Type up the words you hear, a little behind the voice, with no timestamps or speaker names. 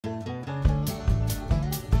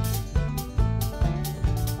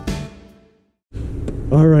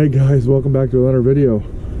All right, guys, welcome back to another video.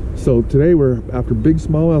 So today we're after big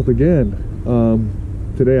smallmouth again.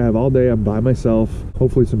 Today I have all day. I'm by myself.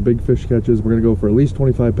 Hopefully some big fish catches. We're gonna go for at least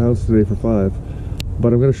 25 pounds today for 5.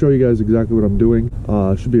 But I'm gonna show you guys exactly what I'm doing.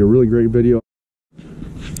 Should be a really great video.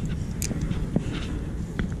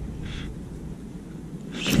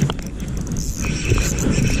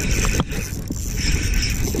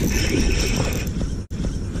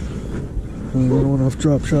 Another one off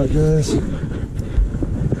drop shot, guys.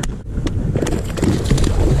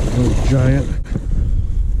 Another giant.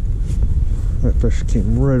 That fish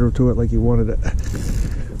came right over to it like he wanted it.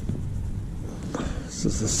 This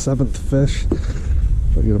is the 7th fish.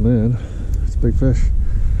 If I get him in, it's a big fish.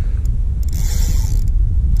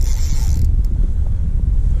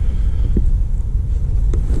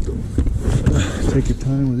 Take your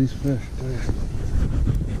time with these fish, I tell you.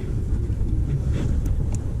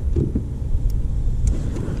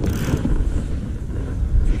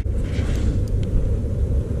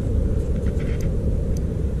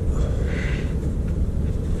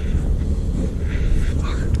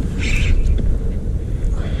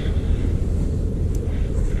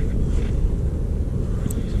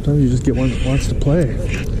 Sometimes you just get one that wants to play.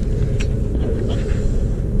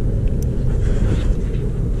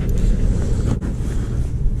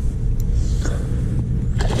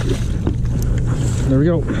 There we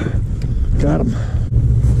go. Got him.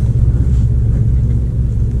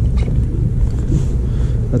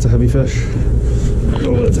 That's a heavy fish.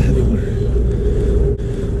 Oh, that's a heavy one.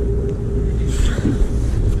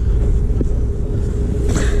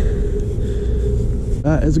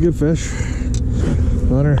 That is a good fish.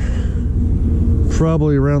 Hunter,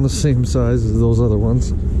 probably around the same size as those other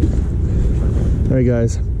ones. Alright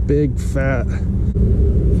guys, big fat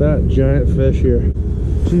giant fish here.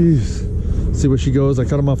 Jeez, see where she goes. I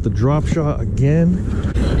cut him off the drop shot again.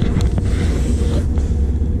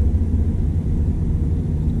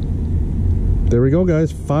 There we go,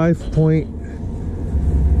 guys. 5.09.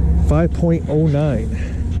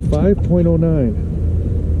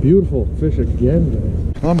 5.09. Beautiful fish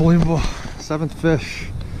again, guys. Unbelievable. 7th fish,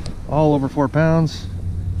 all over 4 pounds.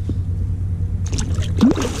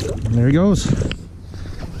 And there he goes.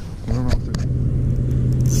 I don't know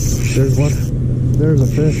if there's one. There's a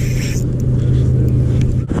fish.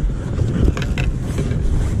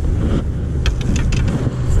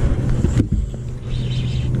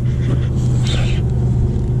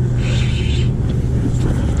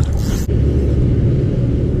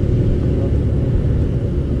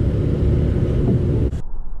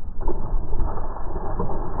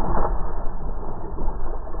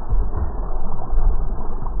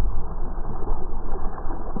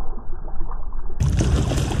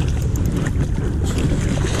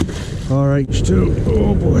 All right, two.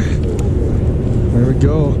 Oh boy, there we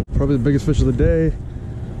go. Probably the biggest fish of the day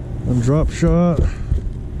on drop shot.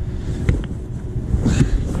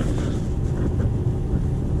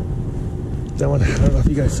 That one, I don't know if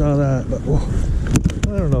you guys saw that, but whoa,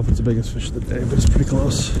 I don't know if it's the biggest fish of the day, but it's pretty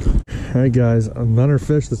close. All right, guys, another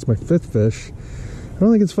fish. That's my 5th fish. I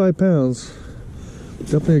don't think it's 5 pounds.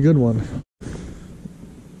 Definitely a good one.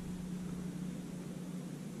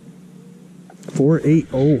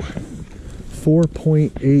 4.80.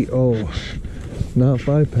 4.80. Not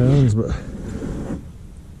 5 pounds, but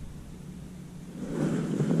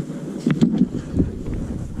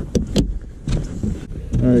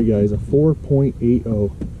alright guys, a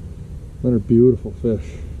 4.80. Another beautiful fish.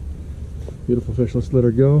 Beautiful fish. Let's let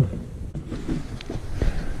her go.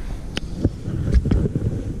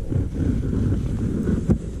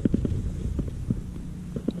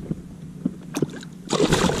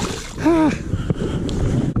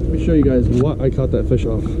 Show you guys what I caught that fish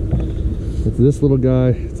off. It's this little guy.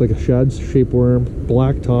 It's like a shad shaped worm,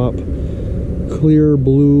 black top, clear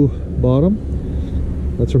blue bottom.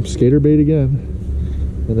 That's from Skater Bait again.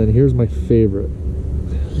 And then here's my favorite.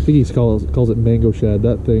 I think he calls it mango shad.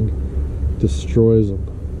 That thing destroys them.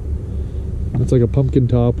 It's like a pumpkin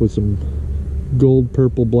top with some gold,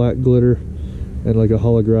 purple, black glitter and like a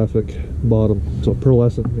holographic bottom. So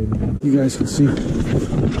pearlescent maybe. You guys can see.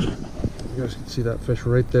 You guys can see that fish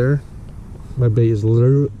right there. My bait is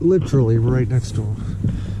literally right next to him,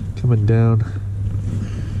 coming down.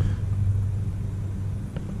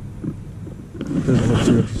 Doesn't look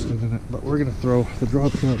too interested in it, but we're gonna throw the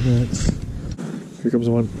drop shot next. Here comes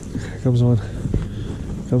one. Here comes one.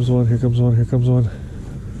 Here comes one. Here comes one. Here comes one.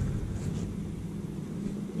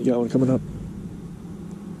 You got one coming up.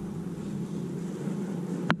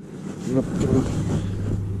 Coming up. Coming up.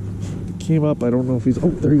 Came up. I don't know if he's. Oh,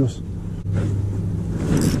 there he goes.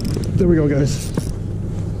 There we go, guys.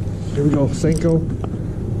 Here we go, Senko.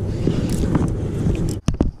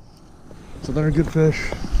 another good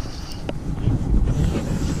fish.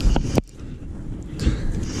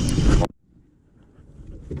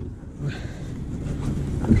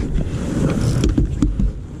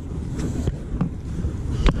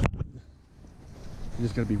 You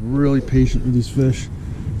just gotta be really patient with these fish.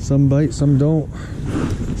 Some bite, some don't.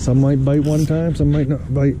 Some might bite one time, some might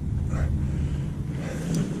not bite.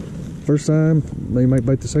 First time, they might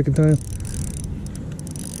bite the second time.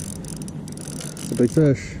 It's a big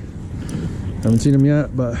fish. Haven't seen him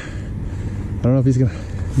yet, but I don't know if he's gonna,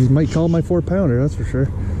 he might call my 4-pounder, that's for sure.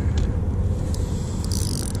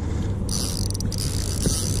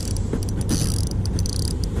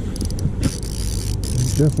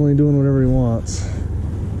 He's definitely doing whatever he wants.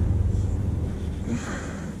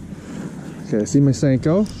 Okay, I see my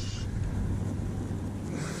Senko.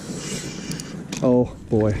 Oh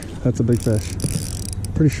boy, that's a big fish.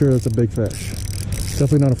 Pretty sure that's a big fish.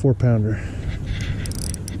 Definitely not a 4-pounder.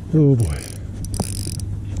 Oh boy.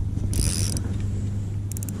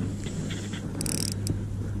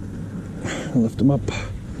 I'll lift him up.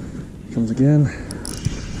 Here comes again.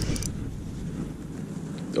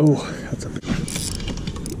 Oh, that's a big one.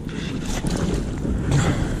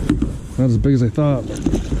 Not as big as I thought.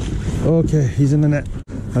 Okay, he's in the net.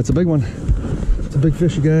 That's a big one. It's a big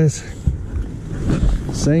fish, you guys.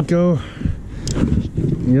 Senko.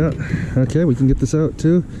 Yeah, okay, we can get this out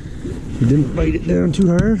too. He didn't bite it down too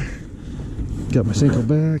hard. Got my Senko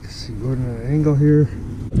back. Let's see, going at an angle here.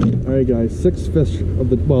 Alright guys, 6 fish of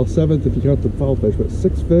the, well, 7th if you count the foul fish, but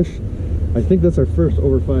 6 fish. I think that's our first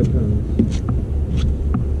over 5 pounds.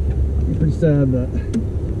 I'm pretty sad that,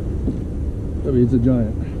 I mean, it's a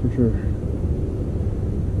giant for sure.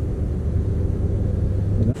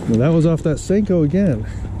 Well, that was off that Senko again.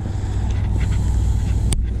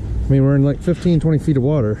 I mean, we're in like 15-20 feet of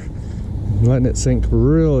water. I'm letting it sink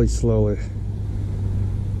really slowly.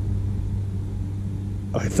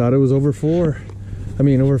 I thought it was over 4. I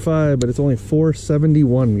mean, over 5, but it's only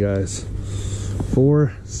 471, guys.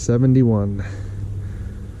 471.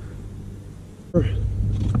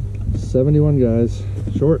 471, guys.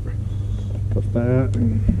 Short, but fat,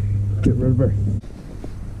 and get rid of her.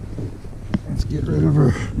 Let's get rid of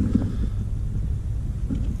her.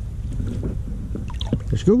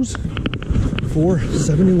 There she goes.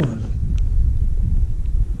 471.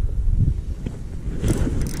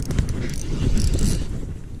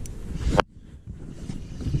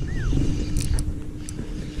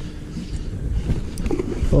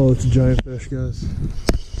 Oh, it's a giant fish, guys.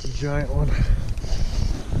 It's a giant one.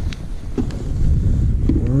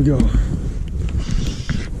 There we go.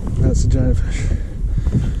 That's a giant fish.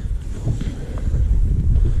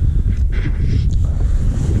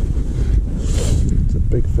 It's a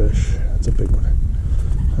big fish. That's a big one.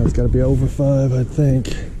 That's got to be over 5, I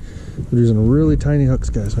think. We're using really tiny hooks,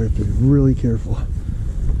 guys, so I have to be really careful.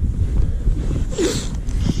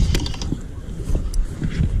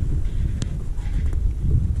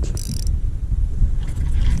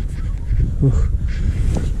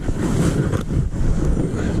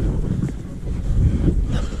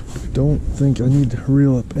 Don't think I need to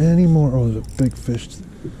reel up any more. Oh, there's a big fish to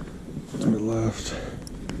the left.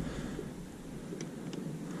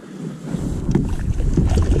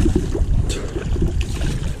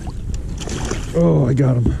 Oh, I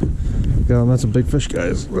got him. Got him. That's a big fish,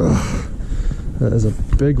 guys. Ugh. That is a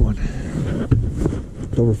big one.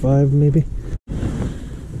 It's over 5, maybe.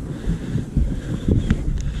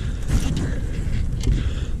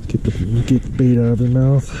 Get the bait out of his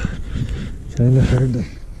mouth. Kind of hard to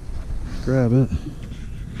grab it.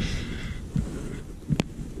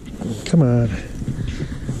 Come on.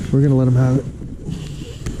 We're gonna let him have it.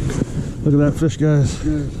 Look at that fish, guys.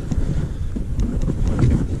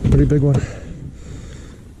 Pretty big one.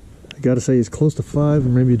 I gotta say he's close to 5 or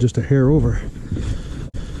maybe just a hair over.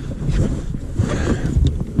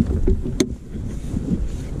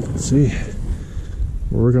 Let's see.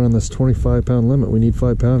 We're working on this 25-pound limit. We need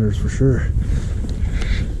 5-pounders for sure.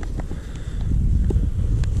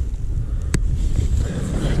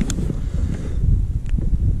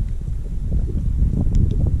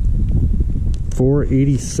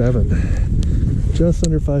 $487. Just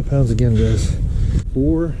under 5 pounds again, guys.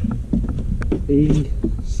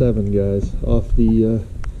 $487, guys. Off the,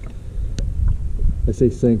 I say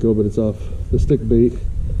Senko, but it's off the stick bait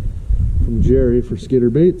from Jerry for Skater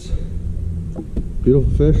Baits.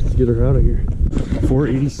 Beautiful fish. Let's get her out of here.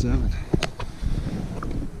 487.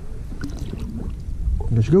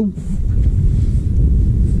 There she go.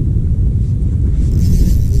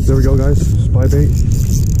 There we go, guys. Spy bait.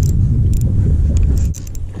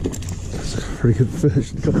 That's a pretty good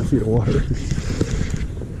fish. A couple feet of water.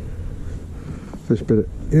 Fish bit it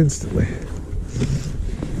instantly.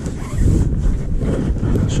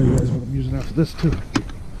 I'll show you guys what I'm using after this too.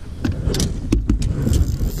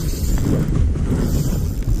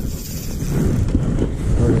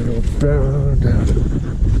 Down.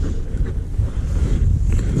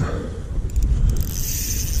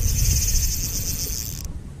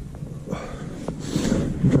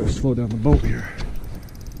 I'm trying to slow down the boat here.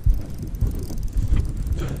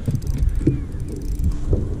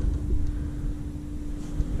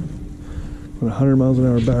 Went 100 miles an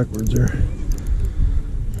hour backwards there.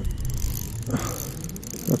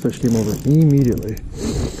 That fish came over immediately.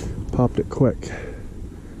 Popped it quick.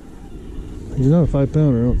 He's not a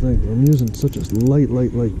 5-pounder, I don't think. I'm using such a light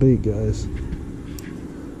bait, guys.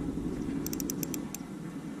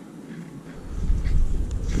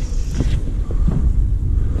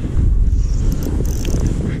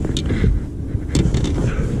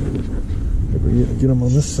 Get him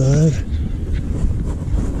on this side.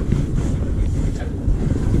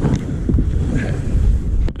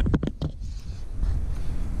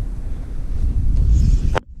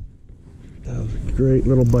 That was a great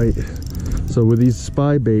little bite. So with these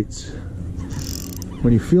spy baits,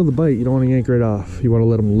 when you feel the bite, you don't want to yank right off. You want to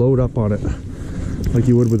let them load up on it, like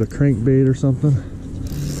you would with a crankbait or something.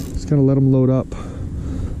 Just kind of let them load up.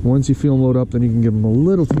 Once you feel them load up, then you can give them a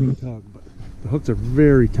little teeny tug. But the hooks are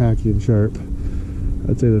very tacky and sharp.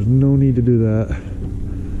 I'd say there's no need to do that.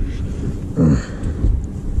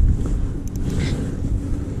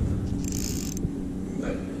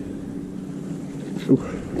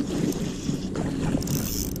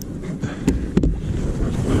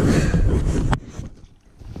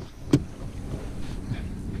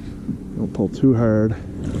 Don't pull too hard.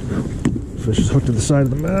 Fish is hooked to the side of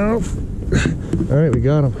the mouth. All right, we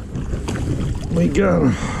got him. We got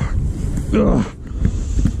him. Ugh.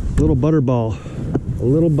 Little butterball. A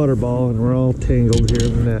little butterball, and we're all tangled here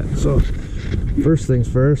in the net. So first things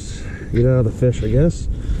first, get out of the fish, I guess.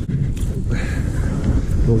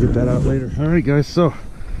 We'll get that out later. All right, guys, so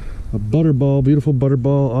a butterball, beautiful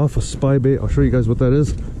butterball off a spy bait. I'll show you guys what that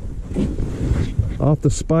is. Off the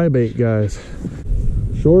spy bait, guys.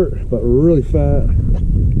 Short but really fat.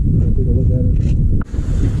 Take a look at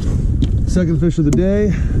it. Second fish of the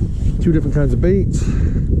day. 2 different kinds of baits.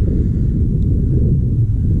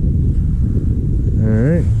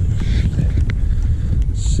 Alright,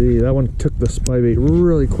 see, that one took the spy bait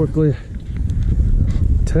really quickly.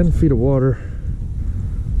 10 feet of water.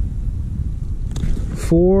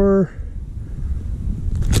 4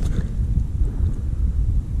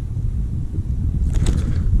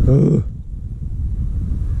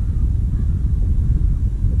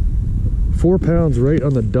 4 pounds right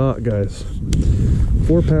on the dot, guys.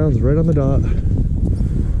 4 pounds right on the dot.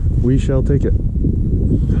 We shall take it.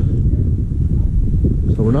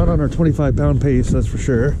 So we're not on our 25-pound pace, that's for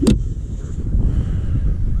sure.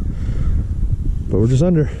 But we're just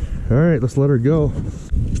under. All right, let's let her go.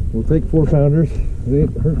 We'll take 4-pounders. It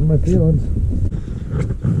ain't hurting my feelings.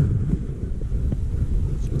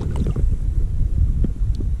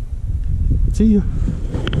 See ya.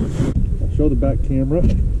 I'll show the back camera.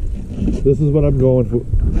 This is what I'm going for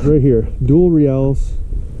right here. Dual reels.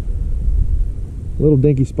 Little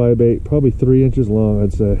dinky spy bait, probably 3 inches long,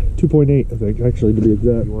 I'd say. 2.8, I think, actually, to be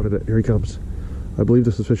exact. You wanted it. Here he comes. I believe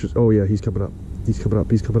this is Fisher's. Oh yeah, he's coming up. He's coming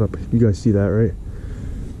up. He's coming up. You guys see that, right?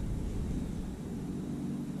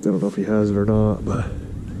 I don't know if he has it or not, but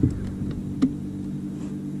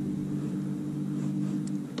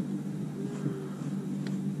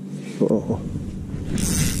oh,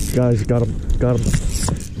 guys, got him. Got him.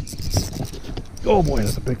 Oh boy,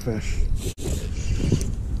 that's a big fish.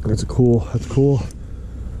 That's cool. That's cool.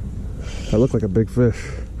 That looked like a big fish.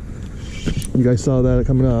 You guys saw that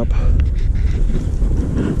coming up.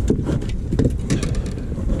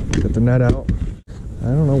 Get the net out. I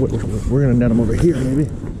don't know what we're gonna net him over here, maybe.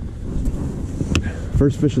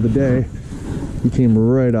 First fish of the day. He came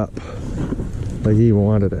right up, like he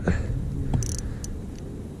wanted it.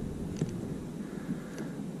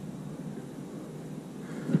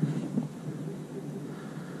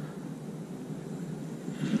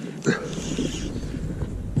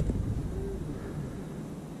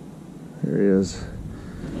 There he is.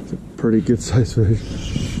 It's a pretty good sized fish.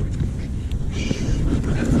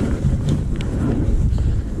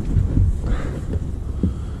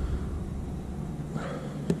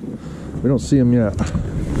 We don't see him yet.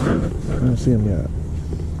 We don't see him yet.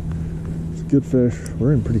 It's a good fish.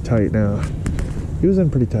 We're in pretty tight now. He was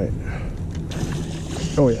in pretty tight.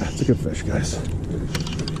 Oh yeah, it's a good fish, guys.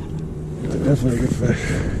 It's definitely a good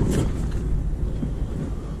fish.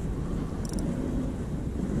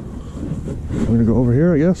 I'm gonna go over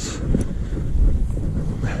here, I guess.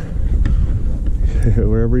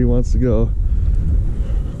 wherever he wants to go.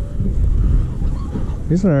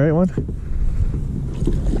 He's an alright one.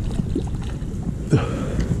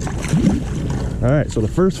 Alright, so the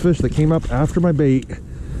first fish that came up after my bait,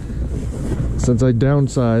 since I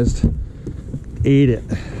downsized, ate it.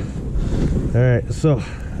 Alright, so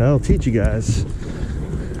that'll teach you guys.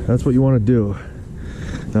 That's what you want to do.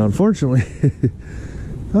 Now, unfortunately,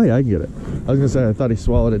 oh yeah, I can get it. I was gonna say I thought he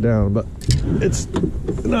swallowed it down, but it's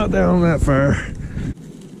not down that far.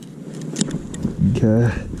 Okay.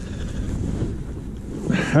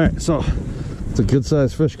 Alright, so it's a good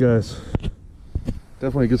sized fish, guys.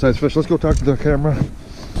 Definitely a good sized fish. Let's go talk to the camera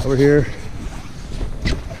over here.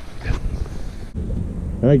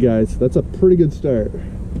 Alright guys, that's a pretty good start.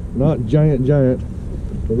 Not giant, but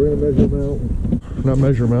we're gonna measure him out. Not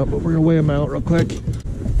measure him out, but we're gonna weigh him out real quick.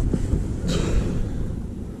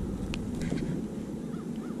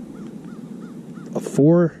 A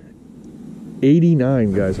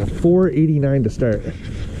 489, guys. A 489 to start.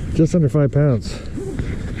 Just under 5 pounds.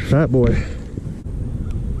 Fat boy.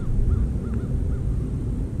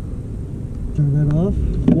 Turn that off.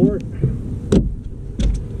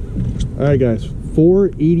 Alright guys,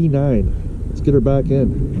 489. Let's get her back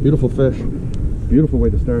in. Beautiful fish. Beautiful way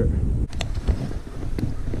to start.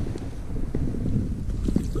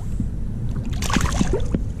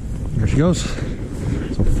 There she goes.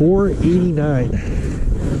 So 489.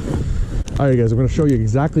 Alright guys, I'm going to show you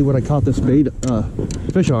exactly what I caught this bait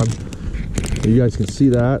fish on. You guys can see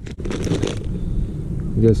that.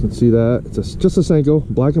 You guys can see that. It's just a Senko,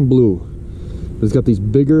 black and blue. It's got these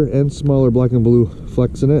bigger and smaller black and blue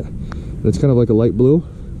flecks in it. And it's kind of like a light blue.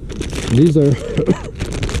 And these are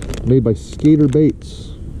made by Skater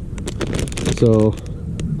Baits. So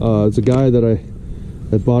it's a guy that I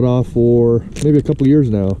bought off for maybe a couple years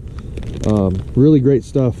now. Really great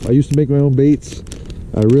stuff. I used to make my own baits.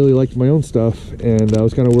 I really liked my own stuff, and I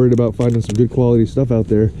was kind of worried about finding some good quality stuff out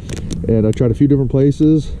there. And I tried a few different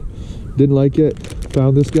places, didn't like it.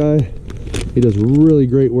 Found this guy. He does really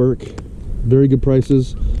great work, very good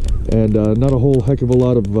prices, and not a whole heck of a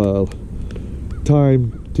lot of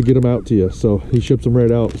time to get them out to you. So he ships them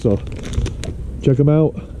right out. So check him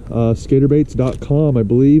out, skaterbaits.com, I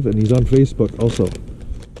believe, and he's on Facebook also.